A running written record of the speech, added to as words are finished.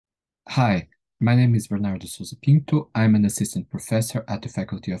Hi, my name is Bernardo Sousa-Pinto. I'm an assistant professor at the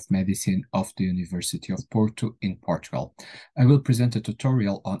Faculty of Medicine of the University of Porto in Portugal. I will present a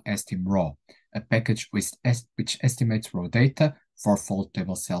tutorial on estimraw, a package which estimates raw data for fault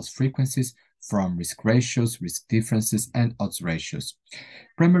table cells frequencies from risk ratios, risk differences, and odds ratios.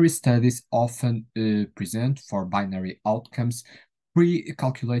 Primary studies often present for binary outcomes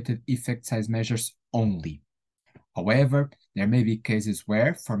pre-calculated effect size measures only. However, there may be cases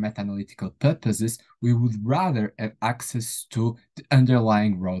where, for meta-analytical purposes, we would rather have access to the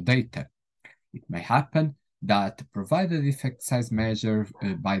underlying raw data. It may happen that the provided effect size measure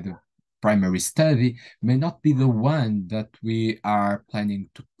by the primary study may not be the one that we are planning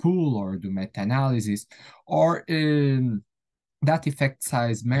to pull or do meta-analysis, or that effect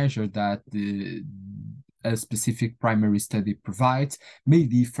size measure that a specific primary study provides may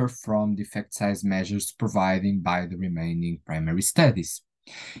differ from the effect size measures provided by the remaining primary studies.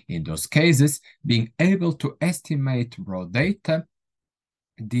 In those cases, being able to estimate raw data,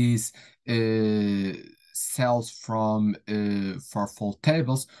 these cells from for fault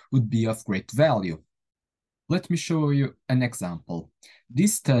tables would be of great value. Let me show you an example.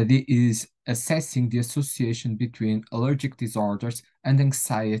 This study is assessing the association between allergic disorders and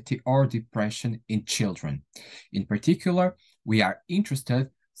anxiety or depression in children. In particular, we are interested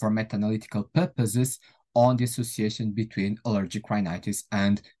for meta-analytical purposes on the association between allergic rhinitis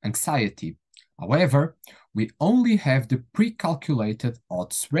and anxiety. However, we only have the pre-calculated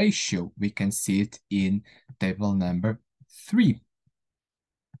odds ratio. We can see it in table number 3.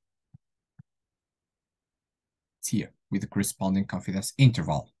 It's here with the corresponding confidence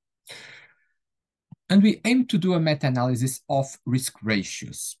interval. And we aim to do a meta-analysis of risk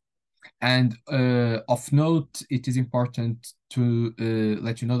ratios. And of note, it is important to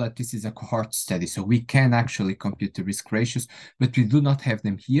let you know that this is a cohort study, so we can actually compute the risk ratios, but we do not have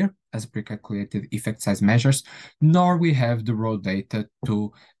them here as pre-calculated effect size measures, nor we have the raw data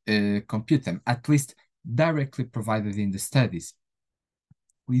to compute them, at least directly provided in the studies.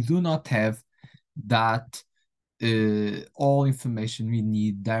 We do not have that all information we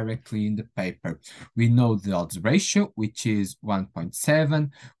need directly in the paper. We know the odds ratio, which is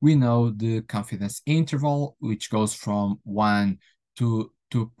 1.7. We know the confidence interval, which goes from 1 to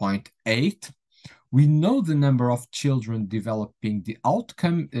 2.8. We know the number of children developing the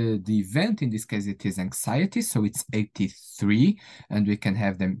outcome, the event. In this case, it is anxiety, so it's 83, and we can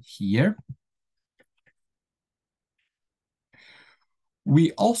have them here.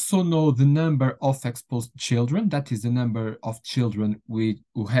 We also know the number of exposed children, that is the number of children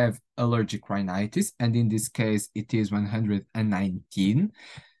who have allergic rhinitis, and in this case, it is 119.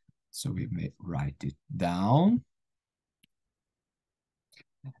 So we may write it down.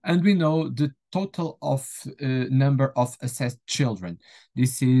 And we know the total of number of assessed children.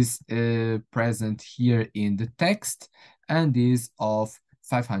 This is present here in the text and is of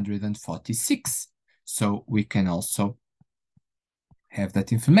 546. So we can also have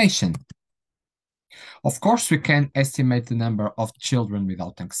that information. Of course, we can estimate the number of children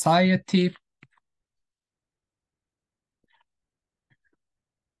without anxiety.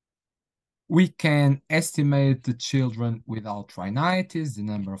 We can estimate the children without rhinitis, the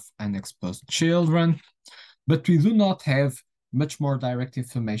number of unexposed children, but we do not have much more direct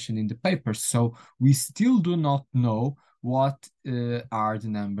information in the paper, so we still do not know what are the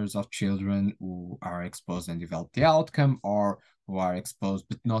numbers of children who are exposed and develop the outcome, or who are exposed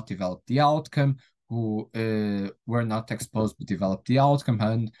but not develop the outcome, who were not exposed but developed the outcome,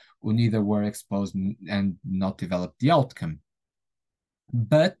 and who neither were exposed and not developed the outcome.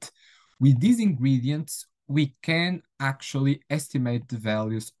 But with these ingredients, we can actually estimate the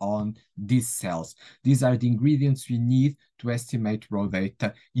values on these cells. These are the ingredients we need to estimate raw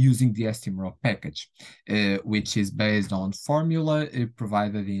data using the estimraw package, which is based on formula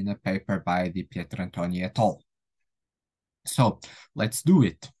provided in a paper by Di Pietrantoni et al. So let's do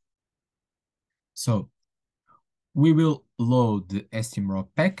it. So we will load the estimraw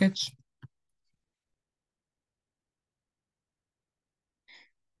package.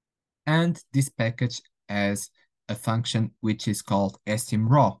 And this package has a function which is called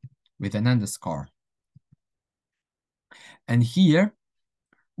estimraw with an underscore. And here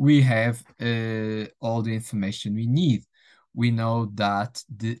we have all the information we need. We know that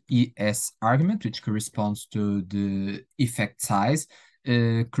the ES argument, which corresponds to the effect size,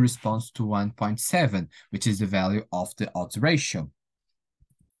 corresponds to 1.7, which is the value of the odds ratio.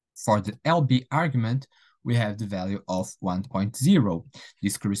 For the LB argument, we have the value of 1.0.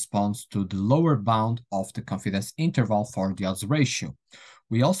 This corresponds to the lower bound of the confidence interval for the odds ratio.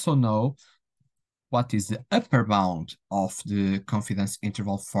 We also know what is the upper bound of the confidence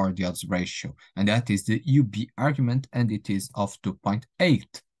interval for the odds ratio, and that is the UB argument, and it is of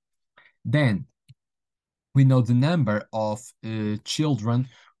 2.8. Then we know the number of children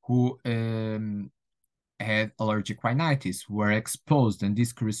who had allergic rhinitis were exposed, and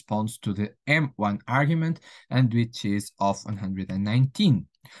this corresponds to the M1 argument, and which is of 119.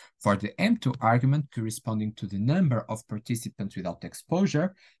 For the M2 argument, corresponding to the number of participants without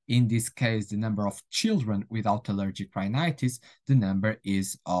exposure, in this case, the number of children without allergic rhinitis, the number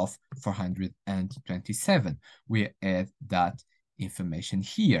is of 427. We add that information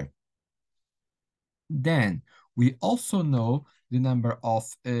here. Then we also know the number of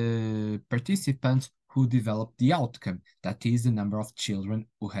participants who developed the outcome, that is the number of children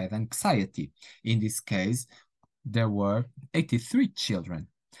who had anxiety. In this case, there were 83 children.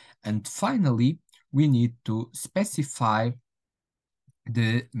 And finally, we need to specify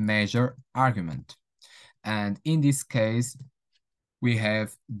the measure argument. And in this case, we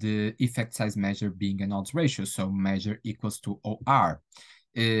have the effect size measure being an odds ratio, so measure equals to OR.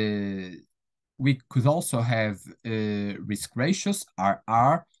 We could also have risk ratios,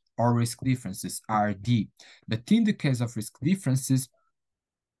 RR, or risk differences, RD. But in the case of risk differences,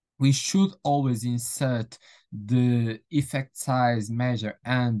 we should always insert the effect size measure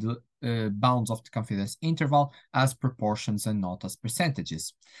and bounds of the confidence interval as proportions and not as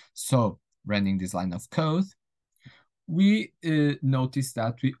percentages. So running this line of code, we notice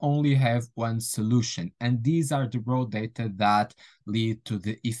that we only have one solution, and these are the raw data that lead to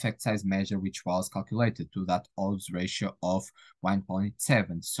the effect size measure, which was calculated to that odds ratio of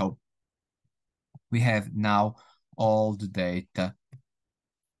 1.7. So we have now all the data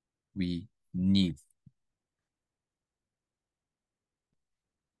we need.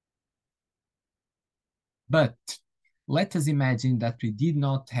 But let us imagine that we did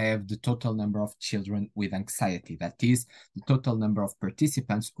not have the total number of children with anxiety, that is, the total number of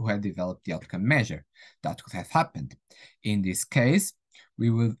participants who had developed the outcome measure. That could have happened. In this case, we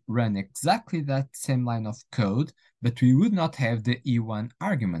would run exactly that same line of code, but we would not have the E1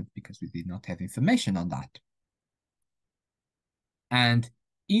 argument because we did not have information on that. And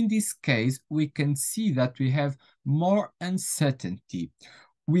in this case, we can see that we have more uncertainty.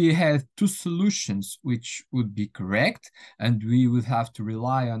 We have two solutions which would be correct, and we would have to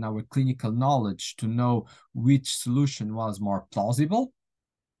rely on our clinical knowledge to know which solution was more plausible.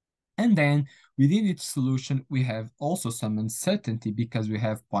 And then within each solution, we have also some uncertainty because we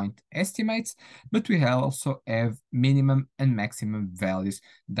have point estimates, but we also have minimum and maximum values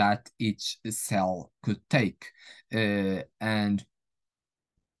that each cell could take. And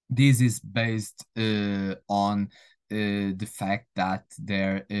this is based on the fact that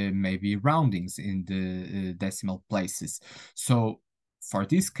there may be roundings in the decimal places. So for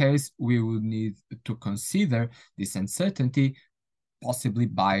this case, we would need to consider this uncertainty, possibly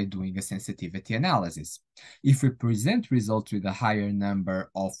by doing a sensitivity analysis. If we present results with a higher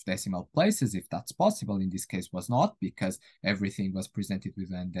number of decimal places, if that's possible, in this case was not, because everything was presented with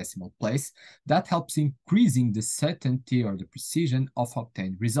a decimal place, that helps increasing the certainty or the precision of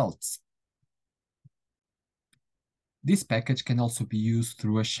obtained results. This package can also be used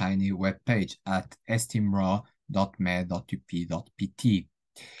through a Shiny web page at estimraw.med.up.pt.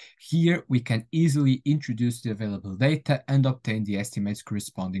 Here, we can easily introduce the available data and obtain the estimates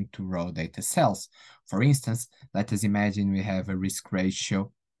corresponding to raw data cells. For instance, let us imagine we have a risk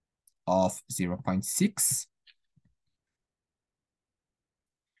ratio of 0.6,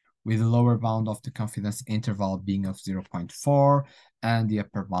 with the lower bound of the confidence interval being of 0.4 and the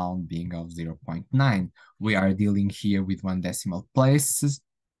upper bound being of 0.9. We are dealing here with one decimal places.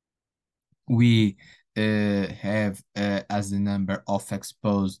 We have as the number of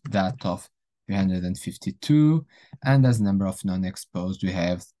exposed that of 352, and as number of non-exposed we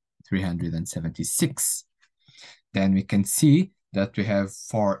have 376. Then we can see that we have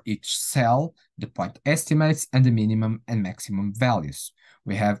for each cell the point estimates and the minimum and maximum values.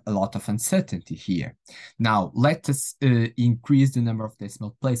 We have a lot of uncertainty here. Now let us increase the number of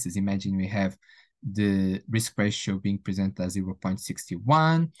decimal places. Imagine we have the risk ratio being presented as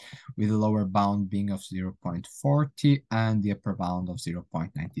 0.61, with the lower bound being of 0.40 and the upper bound of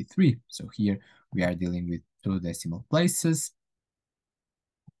 0.93. So here we are dealing with two decimal places,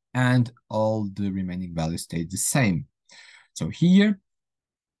 and all the remaining values stay the same. So here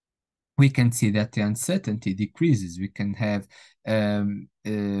we can see that the uncertainty decreases. We can have a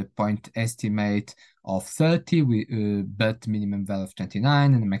point estimate of 30, but minimum value of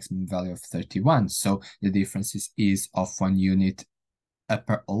 29 and a maximum value of 31. So the difference is of 1 unit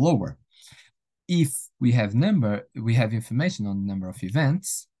upper or lower. If we have information on the number of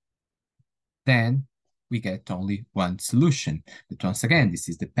events, then we get only one solution. But once again, this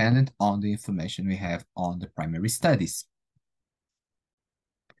is dependent on the information we have on the primary studies.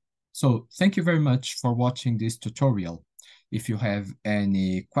 So thank you very much for watching this tutorial. If you have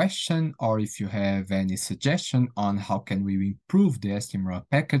any question or if you have any suggestion on how can we improve the estimraw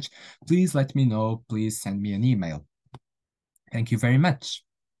package, please let me know. Please send me an email. Thank you very much.